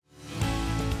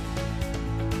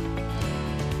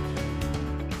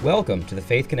Welcome to the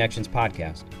Faith Connections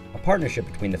podcast, a partnership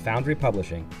between the Foundry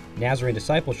Publishing, Nazarene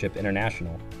Discipleship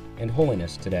International, and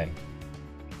Holiness Today.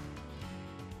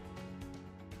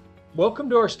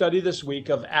 Welcome to our study this week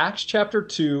of Acts chapter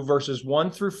 2, verses 1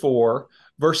 through 4,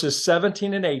 verses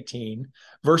 17 and 18,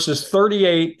 verses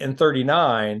 38 and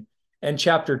 39, and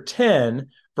chapter 10,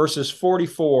 verses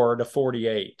 44 to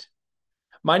 48.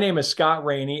 My name is Scott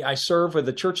Rainey. I serve with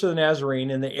the Church of the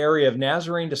Nazarene in the area of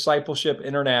Nazarene Discipleship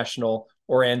International,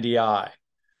 or NDI.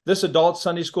 This adult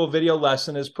Sunday school video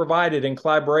lesson is provided in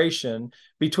collaboration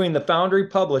between the Foundry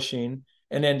Publishing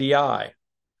and NDI.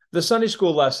 The Sunday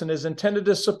school lesson is intended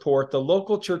to support the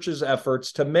local church's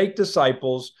efforts to make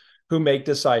disciples who make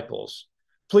disciples.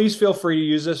 Please feel free to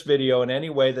use this video in any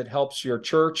way that helps your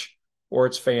church or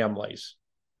its families.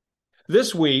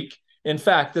 This week, in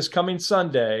fact, this coming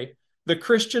Sunday, the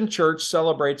Christian church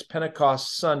celebrates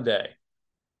Pentecost Sunday.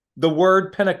 The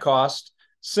word Pentecost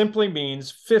simply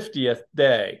means 50th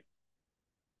day.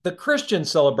 The Christian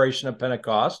celebration of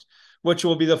Pentecost, which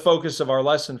will be the focus of our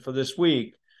lesson for this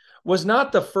week, was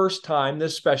not the first time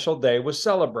this special day was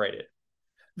celebrated.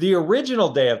 The original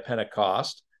day of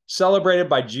Pentecost, celebrated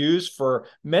by Jews for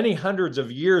many hundreds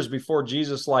of years before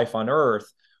Jesus' life on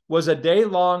earth, was a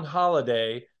day-long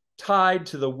holiday tied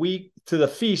to the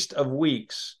Feast of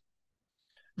Weeks.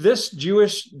 This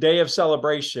Jewish day of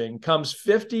celebration comes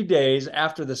 50 days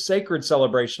after the sacred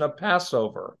celebration of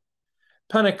Passover.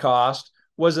 Pentecost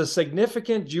was a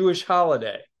significant Jewish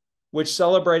holiday which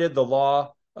celebrated the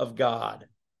law of God.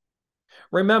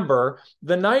 Remember,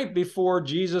 the night before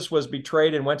Jesus was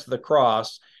betrayed and went to the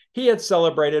cross, he had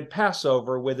celebrated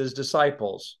Passover with his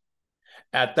disciples.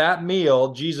 At that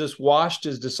meal, Jesus washed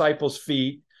his disciples'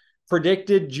 feet,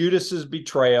 predicted Judas's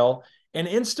betrayal, and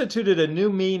instituted a new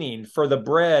meaning for the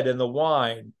bread and the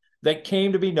wine that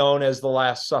came to be known as the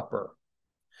Last Supper.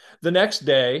 The next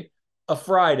day, a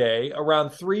Friday, around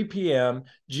 3 p.m.,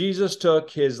 Jesus took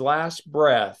his last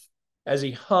breath as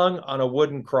he hung on a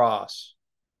wooden cross.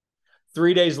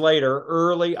 3 days later,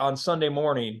 early on Sunday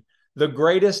morning, the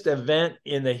greatest event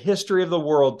in the history of the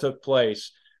world took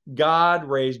place. God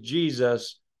raised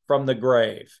Jesus from the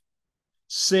grave.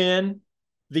 Sin,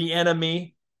 the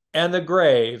enemy, and the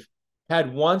grave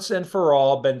had once and for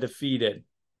all been defeated.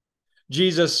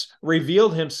 Jesus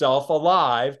revealed himself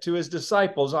alive to his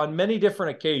disciples on many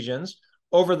different occasions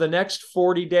over the next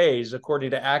 40 days,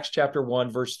 according to Acts chapter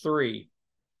 1, verse 3.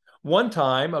 One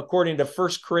time, according to 1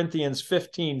 Corinthians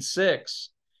 15:6,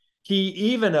 he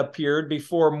even appeared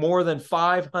before more than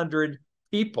 500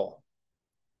 people.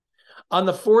 On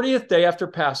the 40th day after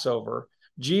Passover,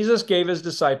 Jesus gave his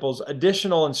disciples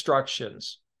additional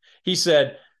instructions. He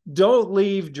said, "Don't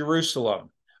leave Jerusalem,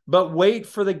 but wait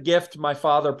for the gift my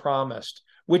Father promised,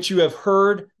 which you have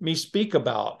heard me speak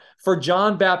about. For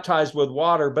John baptized with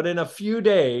water, but in a few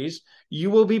days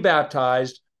you will be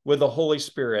baptized with the Holy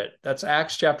Spirit." That's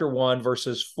Acts chapter 1,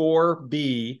 verses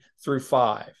 4b through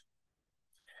 5.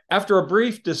 After a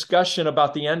brief discussion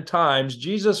about the end times,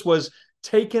 Jesus was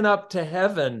taken up to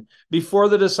heaven before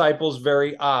the disciples'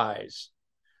 very eyes.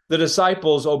 The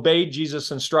disciples obeyed Jesus'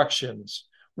 instructions,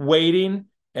 waiting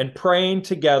and praying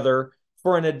together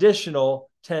for an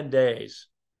additional 10 days.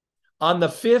 On the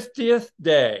 50th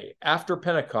day after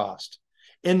Pentecost,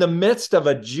 in the midst of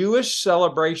a Jewish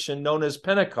celebration known as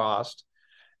Pentecost,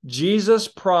 Jesus'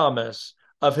 promise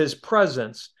of his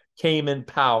presence came in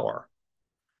power.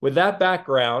 With that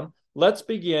background, let's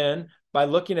begin by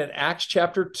looking at Acts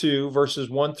chapter 2, verses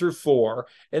 1 through 4,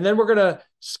 and then we're going to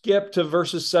skip to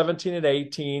verses 17 and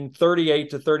 18, 38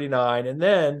 to 39, and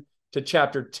then to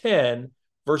chapter 10,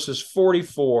 verses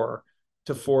 44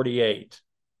 to 48.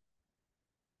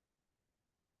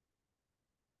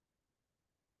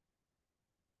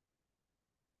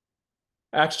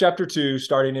 Acts chapter 2,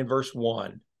 starting in verse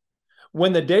 1.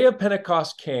 When the day of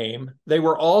Pentecost came, they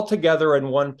were all together in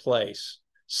one place.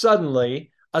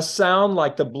 Suddenly, a sound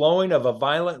like the blowing of a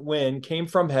violent wind came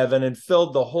from heaven and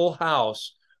filled the whole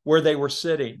house where they were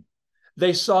sitting.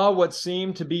 They saw what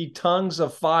seemed to be tongues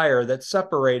of fire that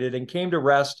separated and came to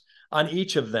rest on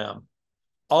each of them.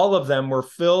 All of them were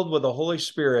filled with the Holy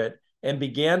Spirit and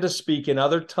began to speak in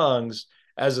other tongues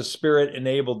as the Spirit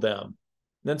enabled them.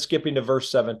 Then skipping to verse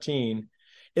 17.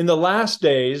 In the last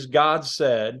days, God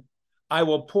said, "I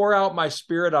will pour out my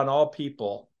Spirit on all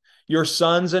people. Your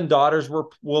sons and daughters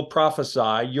will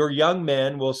prophesy. Your young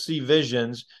men will see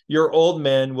visions. Your old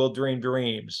men will dream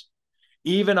dreams.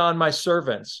 Even on my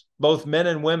servants, both men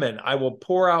and women, I will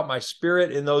pour out my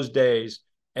Spirit in those days,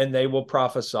 and they will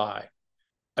prophesy."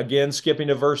 Again, skipping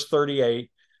to verse 38,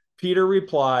 Peter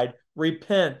replied,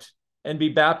 "Repent and be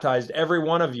baptized, every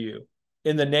one of you,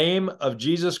 in the name of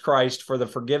Jesus Christ for the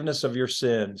forgiveness of your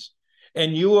sins,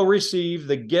 and you will receive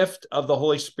the gift of the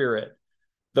Holy Spirit.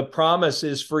 The promise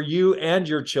is for you and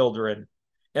your children,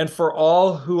 and for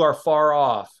all who are far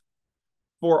off,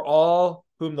 for all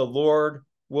whom the Lord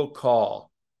will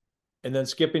call. And then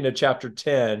skipping to chapter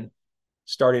 10,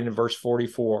 starting in verse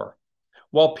 44.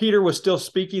 While Peter was still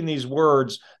speaking these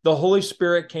words, the Holy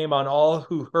Spirit came on all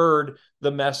who heard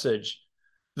the message.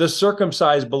 The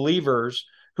circumcised believers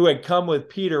who had come with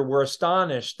Peter were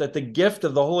astonished that the gift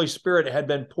of the Holy Spirit had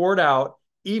been poured out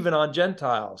even on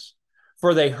Gentiles,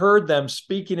 for they heard them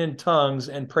speaking in tongues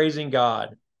and praising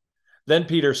God. Then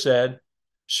Peter said,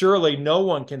 "Surely no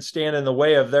one can stand in the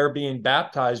way of their being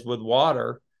baptized with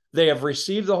water. They have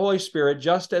received the Holy Spirit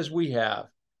just as we have."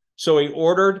 So he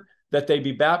ordered that they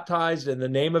be baptized in the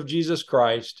name of Jesus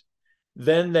Christ.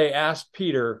 Then they asked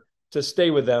Peter to stay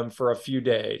with them for a few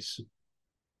days.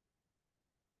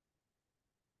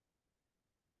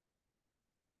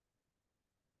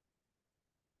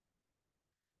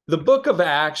 The book of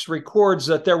Acts records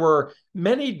that there were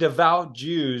many devout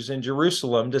Jews in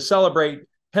Jerusalem to celebrate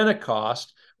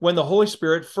Pentecost when the Holy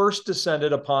Spirit first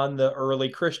descended upon the early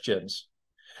Christians.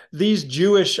 These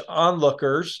Jewish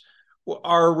onlookers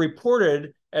are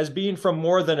reported as being from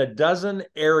more than a dozen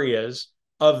areas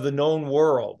of the known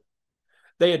world.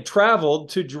 They had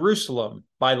traveled to Jerusalem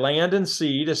by land and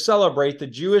sea to celebrate the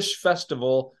Jewish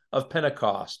festival of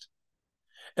Pentecost.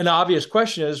 An obvious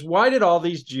question is, why did all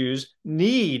these Jews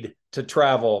need to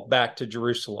travel back to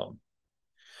Jerusalem?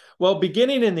 Well,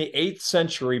 beginning in the 8th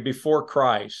century before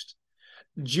Christ,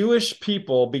 Jewish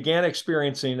people began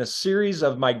experiencing a series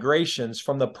of migrations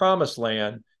from the Promised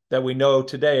Land that we know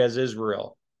today as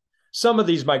Israel. Some of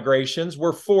these migrations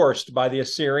were forced by the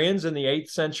Assyrians in the 8th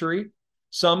century,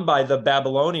 some by the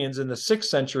Babylonians in the 6th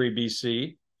century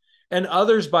BC, and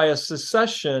others by a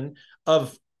succession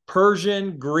of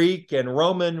Persian, Greek, and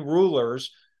Roman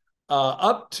rulers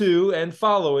up to and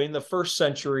following the 1st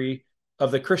century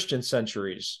of the Christian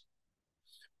centuries.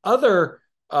 Other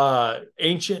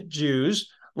ancient Jews,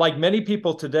 like many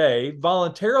people today,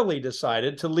 voluntarily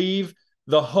decided to leave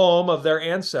the home of their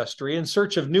ancestry in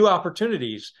search of new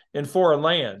opportunities in foreign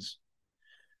lands.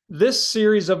 This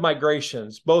series of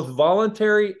migrations, both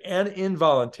voluntary and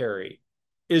involuntary,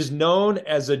 is known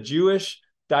as a Jewish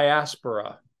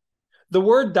diaspora. The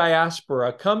word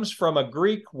diaspora comes from a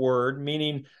Greek word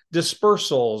meaning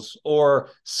dispersals or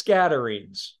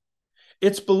scatterings.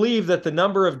 It's believed that the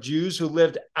number of Jews who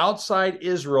lived outside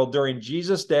Israel during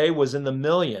Jesus' day was in the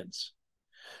millions.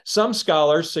 Some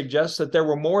scholars suggest that there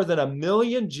were more than 1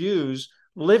 million Jews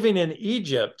living in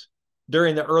Egypt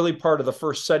during the early part of the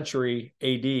 1st century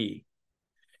AD.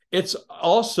 It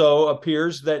also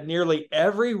appears that nearly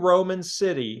every Roman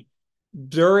city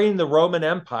during the Roman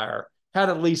Empire had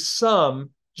at least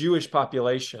some Jewish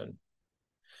population.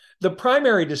 The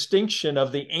primary distinction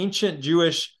of the ancient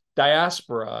Jewish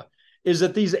diaspora is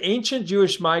that these ancient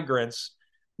Jewish migrants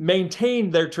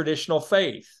maintained their traditional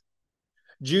faith.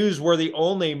 Jews were the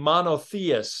only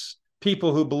monotheists,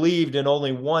 people who believed in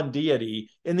only one deity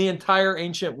in the entire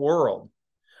ancient world,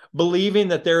 believing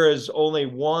that there is only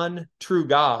one true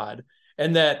God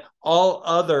and that all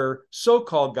other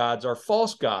so-called gods are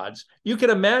false gods. You can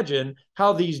imagine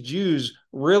how these Jews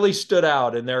really stood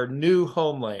out in their new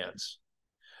homelands.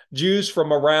 Jews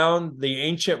from around the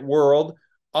ancient world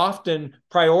often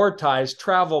prioritized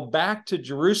travel back to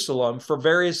Jerusalem for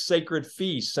various sacred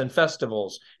feasts and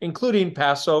festivals, including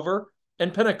Passover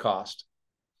and Pentecost.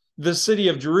 The city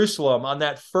of Jerusalem on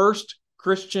that first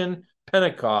Christian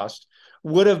Pentecost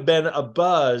would have been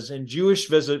abuzz in Jewish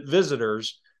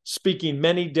visitors speaking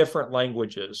many different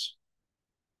languages.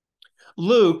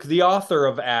 Luke, the author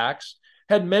of Acts,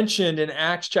 had mentioned in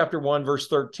Acts chapter 1, verse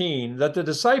 13, that the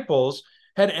disciples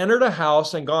had entered a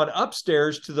house and gone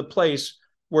upstairs to the place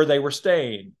where they were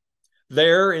staying.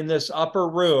 There, in this upper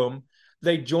room,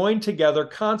 they joined together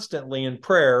constantly in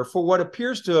prayer for what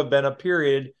appears to have been a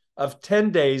period of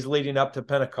 10 days leading up to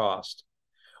Pentecost.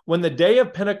 When the day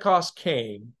of Pentecost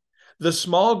came, the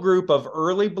small group of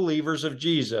early believers of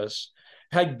Jesus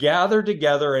had gathered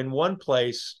together in one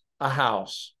place, a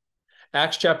house.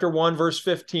 Acts chapter 1, verse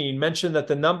 15 mentioned that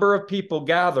the number of people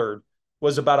gathered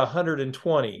was about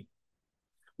 120.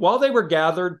 While they were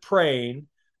gathered praying,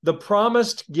 the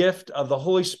promised gift of the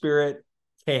Holy Spirit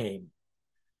came.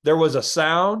 There was a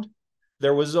sound,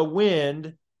 there was a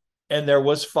wind, and there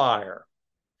was fire.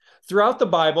 Throughout the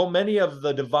Bible, many of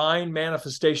the divine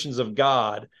manifestations of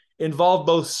God involve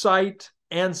both sight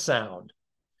and sound.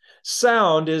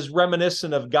 Sound is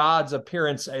reminiscent of God's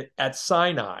appearance at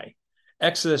Sinai.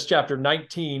 Exodus chapter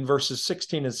 19, verses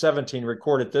 16 and 17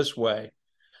 record it this way.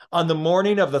 On the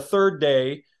morning of the third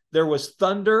day, there was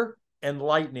thunder and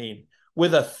lightning,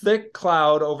 with a thick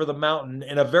cloud over the mountain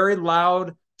and a very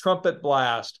loud trumpet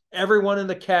blast. Everyone in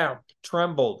the camp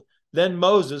trembled. Then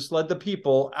Moses led the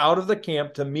people out of the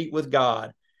camp to meet with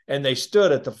God, and they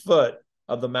stood at the foot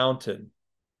of the mountain.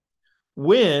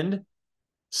 Wind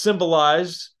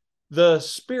symbolized the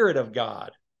Spirit of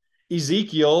God.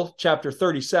 Ezekiel chapter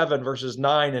 37, verses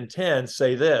 9 and 10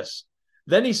 say this.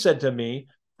 Then he said to me,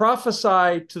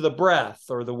 prophesy to the breath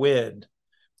or the wind.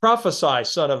 Prophesy,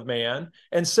 son of man,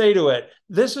 and say to it,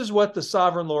 this is what the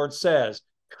sovereign Lord says.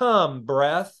 Come,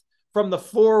 breath, from the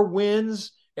four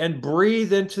winds, and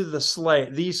breathe into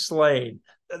these slain,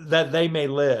 that they may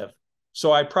live.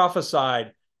 So I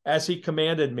prophesied as he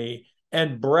commanded me,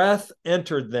 and breath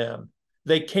entered them.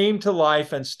 They came to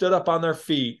life and stood up on their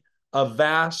feet, a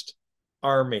vast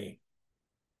army.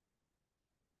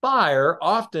 Fire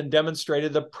often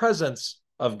demonstrated the presence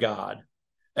of God.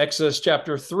 Exodus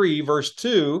chapter 3, verse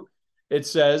 2, it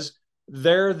says,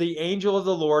 there the angel of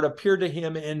the Lord appeared to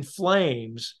him in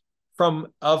flames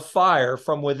of fire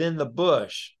from within the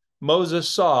bush. Moses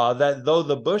saw that though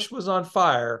the bush was on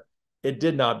fire, it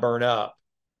did not burn up.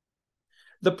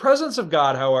 The presence of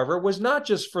God, however, was not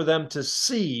just for them to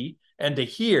see and to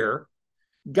hear.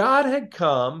 God had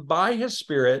come by his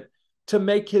Spirit to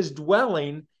make his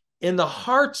dwelling in the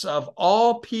hearts of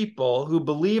all people who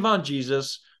believe on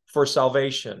Jesus for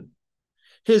salvation.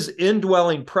 His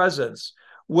indwelling presence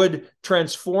would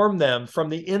transform them from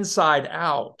the inside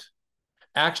out.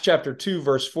 Acts chapter 2,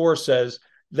 verse 4 says,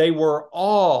 they were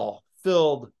all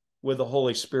filled with the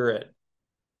Holy Spirit.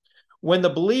 When the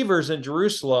believers in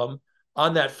Jerusalem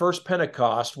on that first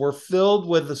Pentecost were filled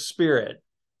with the Spirit,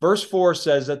 verse 4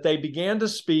 says that they began to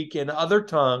speak in other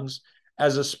tongues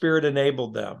as the Spirit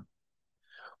enabled them.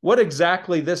 What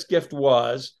exactly this gift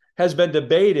was has been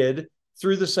debated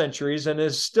through the centuries and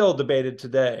is still debated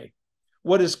today.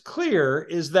 What is clear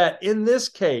is that in this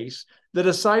case, the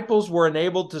disciples were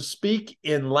enabled to speak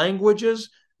in languages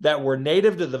that were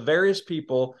native to the various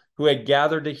people who had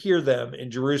gathered to hear them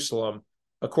in Jerusalem,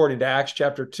 according to Acts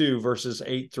chapter 2, verses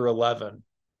 8 through 11.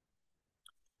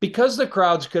 Because the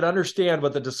crowds could understand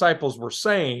what the disciples were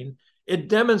saying, it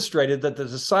demonstrated that the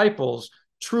disciples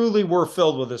truly were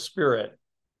filled with the Spirit.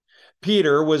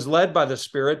 Peter was led by the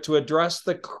Spirit to address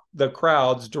the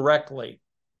crowds directly.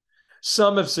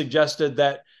 Some have suggested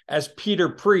that as Peter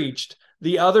preached,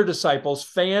 the other disciples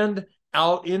fanned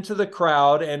out into the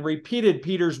crowd and repeated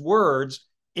Peter's words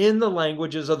in the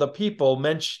languages of the people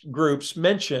groups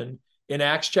mentioned in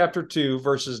Acts chapter 2,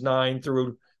 verses 9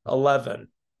 through 11.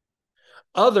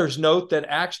 Others note that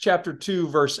Acts chapter 2,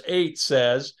 verse 8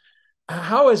 says,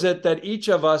 how is it that each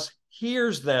of us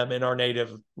hears them in our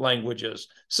native languages,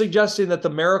 suggesting that the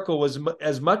miracle was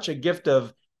as much a gift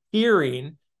of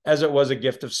hearing as it was a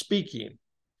gift of speaking.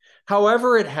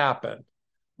 However it happened,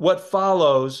 what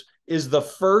follows is the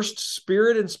first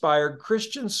Spirit-inspired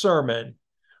Christian sermon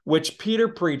which Peter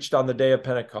preached on the day of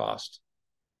Pentecost.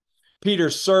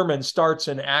 Peter's sermon starts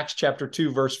in Acts chapter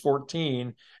 2, verse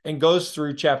 14, and goes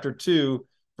through chapter 2,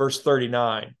 verse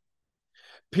 39.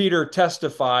 Peter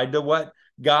testified to what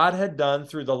God had done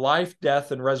through the life,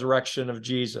 death, and resurrection of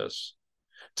Jesus.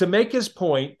 To make his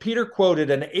point, Peter quoted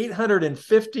an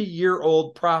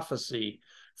 850-year-old prophecy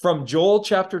from Joel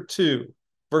chapter 2,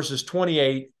 verses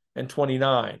 28 and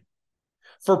 29.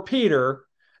 For Peter,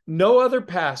 no other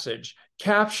passage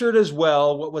captured as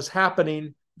well what was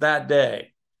happening that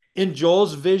day. In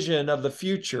Joel's vision of the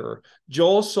future,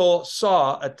 Joel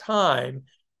saw a time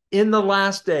in the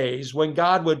last days when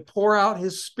God would pour out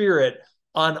his Spirit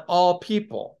on all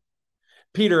people.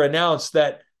 Peter announced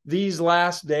that these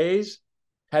last days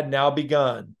had now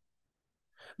begun.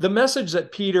 The message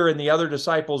that Peter and the other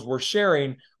disciples were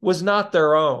sharing was not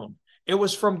their own. It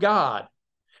was from God.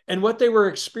 And what they were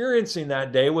experiencing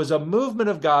that day was a movement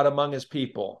of God among his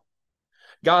people.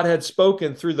 God had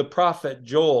spoken through the prophet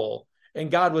Joel, and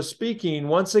God was speaking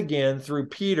once again through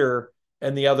Peter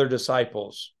and the other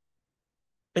disciples.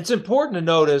 It's important to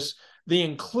notice the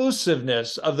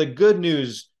inclusiveness of the good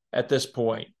news at this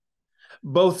point.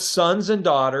 Both sons and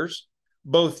daughters,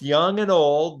 both young and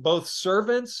old, both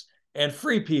servants and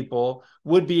free people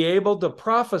would be able to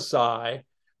prophesy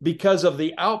because of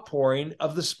the outpouring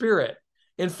of the Spirit.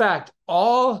 In fact,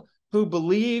 all who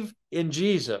believe in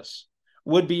Jesus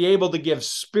would be able to give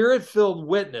Spirit-filled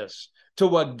witness to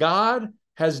what God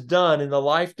has done in the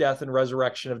life, death, and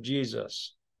resurrection of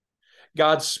Jesus.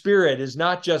 God's Spirit is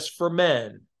not just for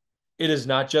men. It is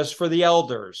not just for the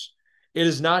elders. It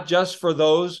is not just for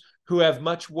those who have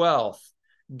much wealth.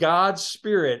 God's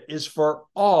Spirit is for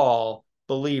all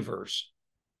believers.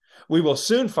 We will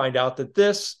soon find out that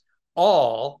this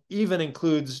All even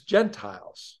includes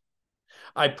Gentiles.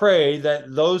 I pray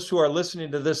that those who are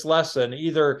listening to this lesson,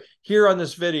 either here on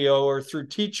this video or through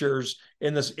teachers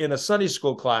in a Sunday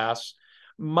school class,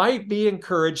 might be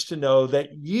encouraged to know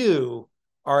that you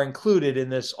are included in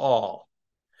this all.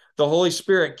 The Holy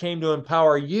Spirit came to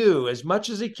empower you as much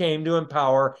as he came to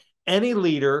empower any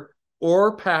leader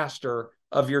or pastor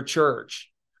of your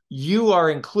church. You are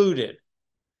included.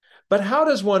 But how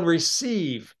does one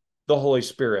receive the Holy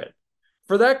Spirit?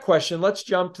 For that question, let's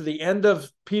jump to the end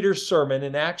of Peter's sermon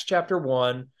in Acts chapter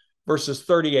 1, verses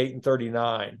 38 and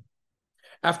 39.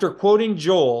 After quoting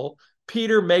Joel,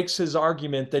 Peter makes his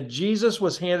argument that Jesus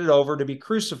was handed over to be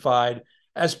crucified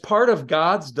as part of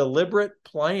God's deliberate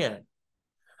plan.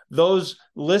 Those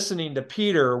listening to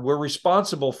Peter were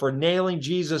responsible for nailing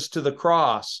Jesus to the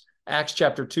cross, Acts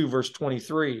chapter 2, verse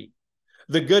 23.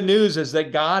 The good news is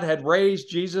that God had raised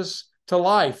Jesus to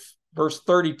life, verse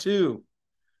 32.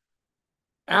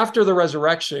 After the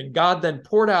resurrection, God then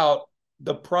poured out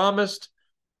the promised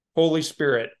Holy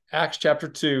Spirit, Acts chapter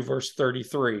 2, verse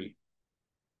 33,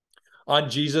 on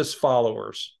Jesus'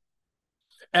 followers.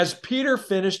 As Peter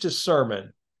finished his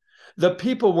sermon, the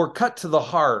people were cut to the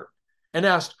heart and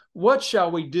asked, "What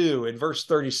shall we do?" in verse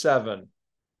 37.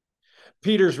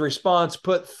 Peter's response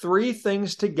put three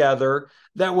things together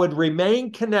that would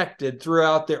remain connected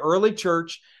throughout the early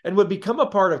church and would become a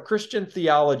part of Christian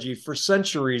theology for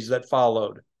centuries that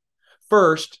followed.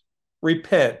 First,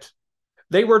 repent.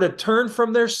 They were to turn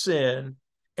from their sin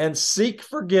and seek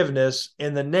forgiveness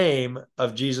in the name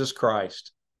of Jesus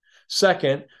Christ.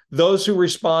 Second, those who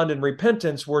respond in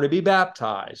repentance were to be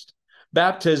baptized.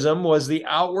 Baptism was the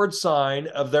outward sign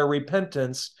of their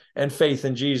repentance and faith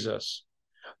in Jesus.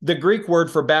 The Greek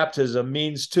word for baptism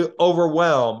means to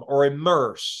overwhelm or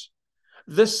immerse.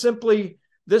 This simply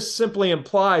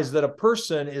implies that a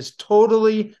person is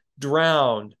totally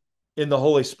drowned in the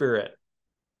Holy Spirit.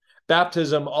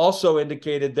 Baptism also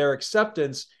indicated their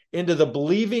acceptance into the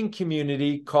believing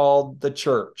community called the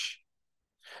church.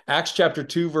 Acts chapter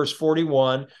 2, verse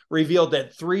 41 revealed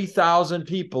that 3,000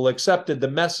 people accepted the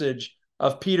message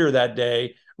of Peter that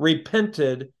day,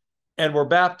 repented, and were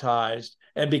baptized,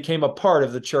 and became a part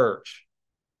of the church.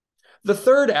 The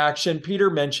third action Peter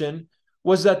mentioned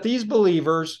was that these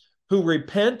believers who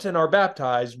repent and are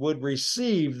baptized would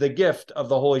receive the gift of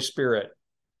the Holy Spirit.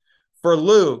 For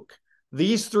Luke,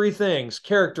 these three things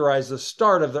characterize the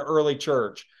start of the early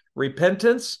church: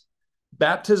 repentance,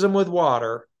 baptism with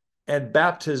water, and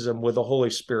baptism with the Holy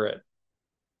Spirit.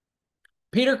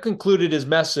 Peter concluded his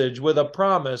message with a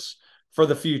promise for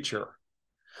the future.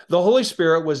 The Holy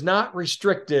Spirit was not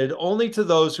restricted only to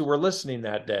those who were listening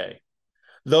that day.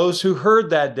 Those who heard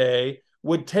that day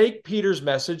would take Peter's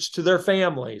message to their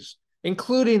families,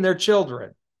 including their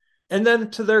children, and then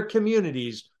to their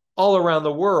communities all around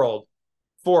the world,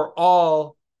 for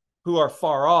all who are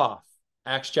far off,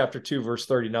 Acts chapter 2, verse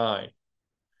 39.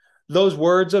 Those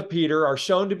words of Peter are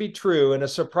shown to be true in a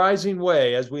surprising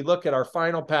way as we look at our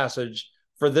final passage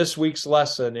for this week's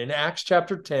lesson in Acts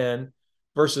chapter 10,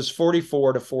 verses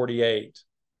 44 to 48.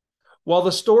 While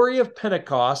the story of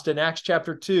Pentecost in Acts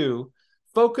chapter 2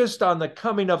 focused on the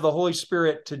coming of the Holy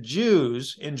Spirit to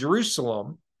Jews in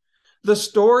Jerusalem, the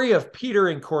story of Peter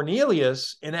and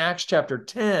Cornelius in Acts chapter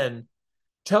 10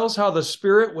 tells how the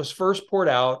Spirit was first poured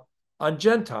out on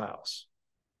Gentiles.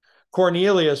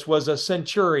 Cornelius was a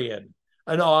centurion,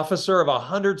 an officer of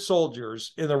 100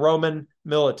 soldiers in the Roman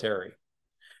military.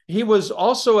 He was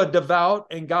also a devout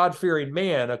and God-fearing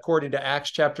man, according to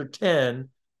Acts chapter 10,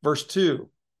 verse 2.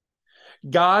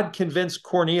 God convinced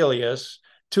Cornelius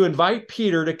to invite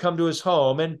Peter to come to his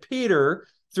home, and Peter,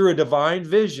 through a divine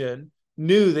vision,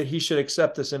 knew that he should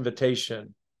accept this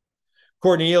invitation.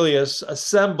 Cornelius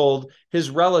assembled his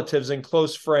relatives and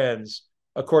close friends,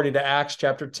 according to Acts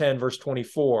chapter 10, verse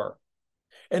 24.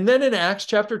 And then in Acts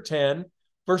chapter 10,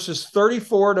 verses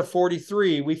 34 to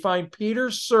 43, we find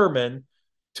Peter's sermon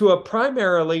to a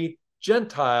primarily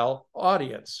Gentile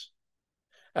audience.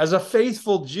 As a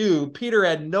faithful Jew, Peter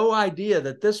had no idea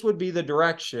that this would be the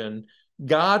direction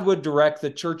God would direct the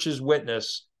church's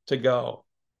witness to go.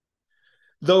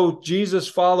 Though Jesus'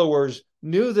 followers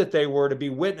knew that they were to be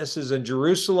witnesses in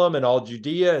Jerusalem and all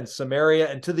Judea and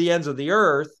Samaria and to the ends of the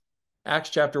earth, Acts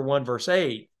chapter 1, verse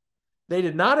 8, they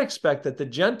did not expect that the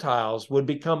Gentiles would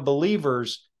become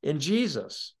believers in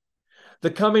Jesus.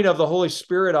 The coming of the Holy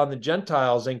Spirit on the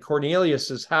Gentiles in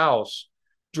Cornelius' house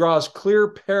draws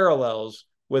clear parallels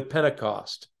with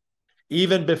Pentecost.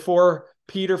 Even before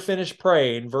Peter finished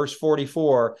praying, verse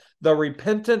 44, the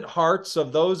repentant hearts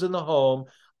of those in the home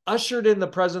ushered in the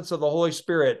presence of the Holy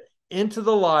Spirit into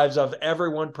the lives of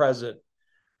everyone present.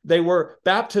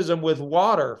 Baptism with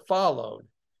water followed,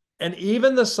 and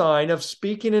even the sign of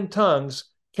speaking in tongues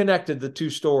connected the two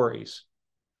stories.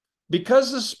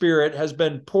 Because the Spirit has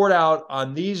been poured out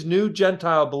on these new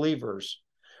Gentile believers,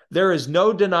 there is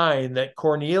no denying that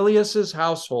Cornelius's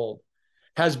household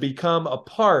has become a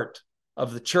part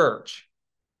of the church.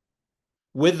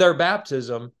 With their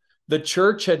baptism, the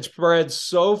church had spread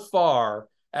so far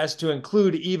as to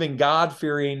include even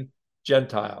God-fearing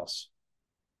Gentiles.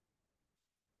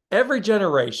 Every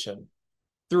generation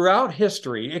throughout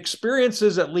history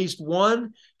experiences at least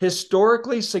one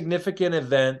historically significant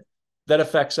event that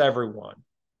affects everyone.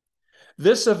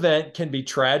 This event can be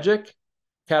tragic,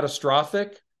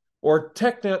 catastrophic, or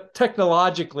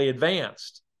technologically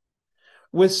advanced.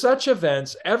 With such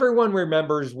events, everyone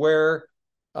remembers where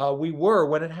we were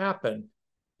when it happened.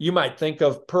 You might think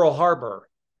of Pearl Harbor,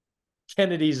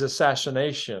 Kennedy's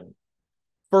assassination,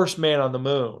 first man on the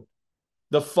moon,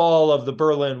 the fall of the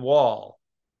Berlin Wall,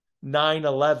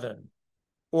 9/11,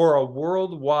 or a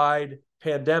worldwide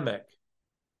pandemic.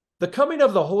 The coming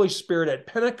of the Holy Spirit at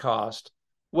Pentecost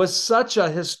was such a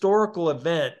historical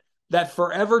event that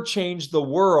forever changed the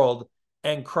world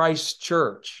and Christ's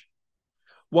church.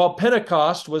 While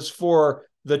Pentecost was for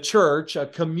the church a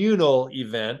communal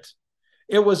event,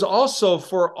 it was also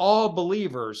for all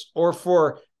believers, or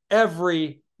for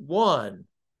every one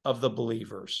of the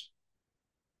believers.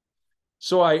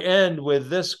 So I end with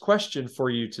this question for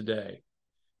you today.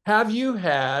 Have you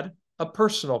had a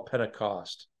personal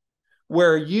Pentecost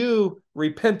where you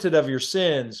repented of your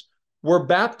sins, were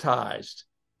baptized,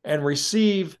 and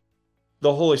received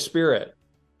the Holy Spirit?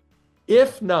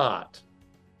 If not,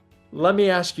 let me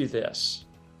ask you this: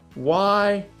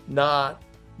 why not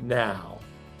now?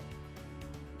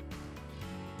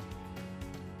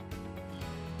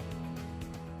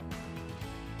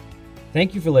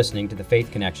 Thank you for listening to the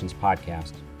Faith Connections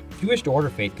podcast. If you wish to order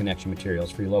Faith Connection materials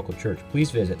for your local church,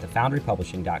 please visit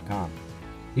thefoundrypublishing.com.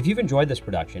 If you've enjoyed this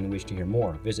production and wish to hear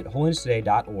more, visit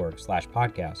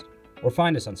holinesstoday.org/podcast or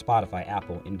find us on Spotify,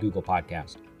 Apple, and Google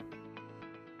Podcast.